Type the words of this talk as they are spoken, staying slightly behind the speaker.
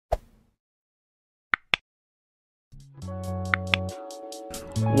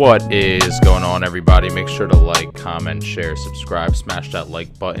What is going on, everybody? Make sure to like, comment, share, subscribe, smash that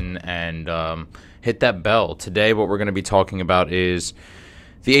like button, and hit that bell. Today, what we're going to be talking about is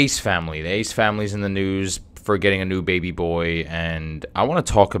the Ace family. The Ace family's in the news for getting a new baby boy, and I want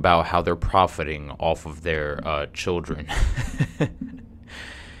to talk about how they're profiting off of their children.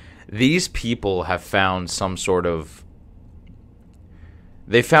 These people have found some sort of...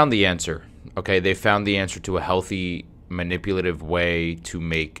 They found the answer, okay? They found the answer to a healthy, manipulative way to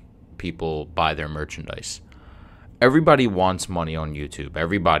make people buy their merchandise. Everybody wants money on YouTube,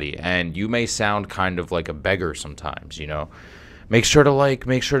 everybody, and you may sound kind of like a beggar sometimes, you know. Make sure to like,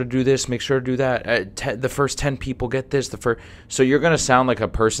 make sure to do this, make sure to do that. The first 10 people get this. So you're going to sound like a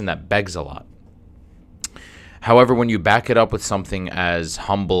person that begs a lot. However, when you back it up with something as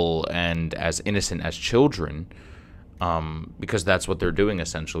humble and as innocent as children, because that's what they're doing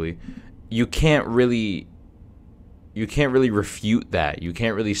essentially, you can't really refute that. You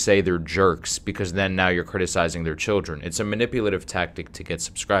can't really say they're jerks, because then now you're criticizing their children. It's a manipulative tactic to get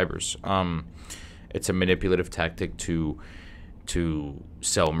subscribers. It's a manipulative tactic to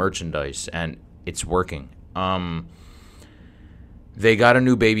sell merchandise, and it's working. They got a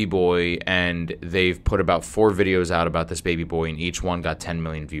new baby boy, and they've put about 4 videos out about this baby boy, and each one got 10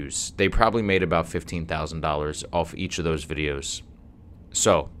 million views. They probably made about $15,000 off each of those videos.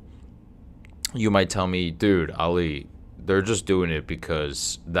 So you might tell me, dude, Ali, they're just doing it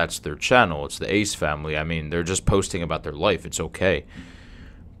because that's their channel. It's the Ace family. I mean, they're just posting about their life. It's okay.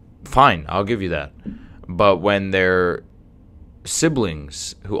 Fine, I'll give you that. But when they're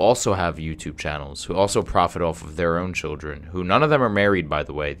siblings who also have YouTube channels, who also profit off of their own children, who none of them are married, by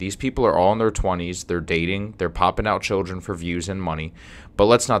the way. These people are all in their 20s. They're dating. They're popping out children for views and money. But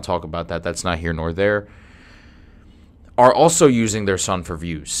let's not talk about that. That's not here nor there. Are also using their son for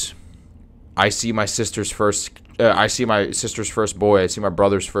views. I see my sister's first boy. I see my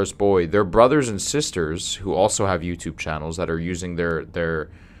brother's first boy. Their brothers and sisters who also have YouTube channels that are using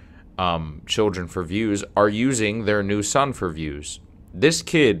their children for views are using their new son for views. This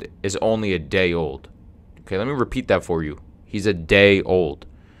kid is only a day old. Okay, let me repeat that for you. He's a day old.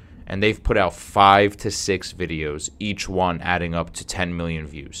 And they've put out 5 to 6 videos, each one adding up to 10 million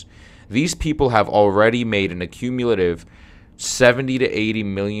views. These people have already made an accumulative 70 to 80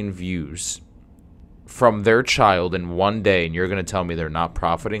 million views from their child in one day, and you're going to tell me they're not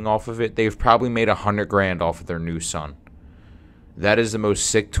profiting off of it? They've probably made 100 grand off of their new son. That is the most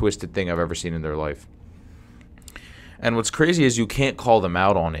sick, twisted thing I've ever seen in their life. And what's crazy is you can't call them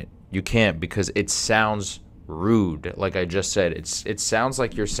out on it. You can't, because it sounds rude. Like I just said, it sounds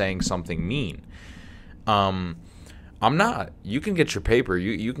like you're saying something mean. I'm not. You can get your paper.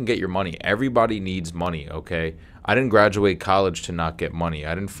 You can get your money. Everybody needs money, okay? I didn't graduate college to not get money.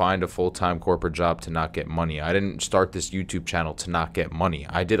 I didn't find a full-time corporate job to not get money. I didn't start this YouTube channel to not get money.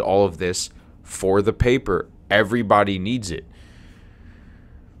 I did all of this for the paper. Everybody needs it.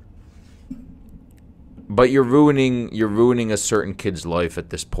 But you're ruining a certain kid's life at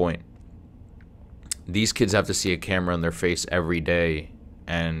this point. These kids have to see a camera in their face every day.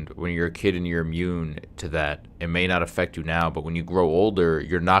 And when you're a kid and you're immune to that, it may not affect you now, but when you grow older,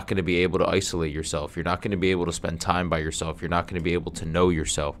 you're not going to be able to isolate yourself. You're not going to be able to spend time by yourself. You're not going to be able to know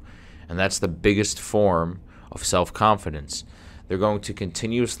yourself. And that's the biggest form of self-confidence. They're going to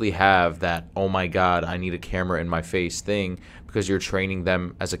continuously have that, oh my God, I need a camera in my face thing, because you're training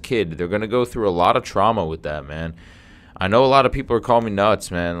them as a kid. They're going to go through a lot of trauma with that, man. I know a lot of people are calling me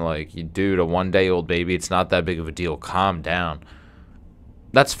nuts, man. Like, dude, a one-day-old baby, it's not that big of a deal. Calm down.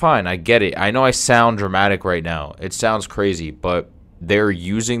 That's fine. I get it. I know I sound dramatic right now. It sounds crazy, but they're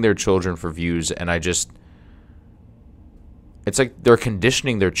using their children for views, and it's like they're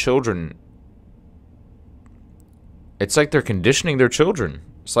conditioning their children. It's like they're conditioning their children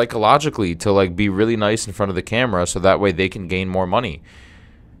psychologically to like be really nice in front of the camera, so that way they can gain more money.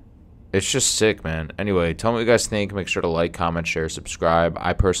 It's just sick, man. Anyway, tell me what you guys think. Make sure to like, comment, share, subscribe.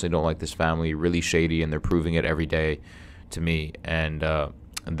 I personally don't like this family. Really shady, and they're proving it every day to me. And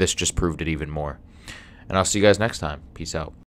this just proved it even more. And I'll see you guys next time. Peace out.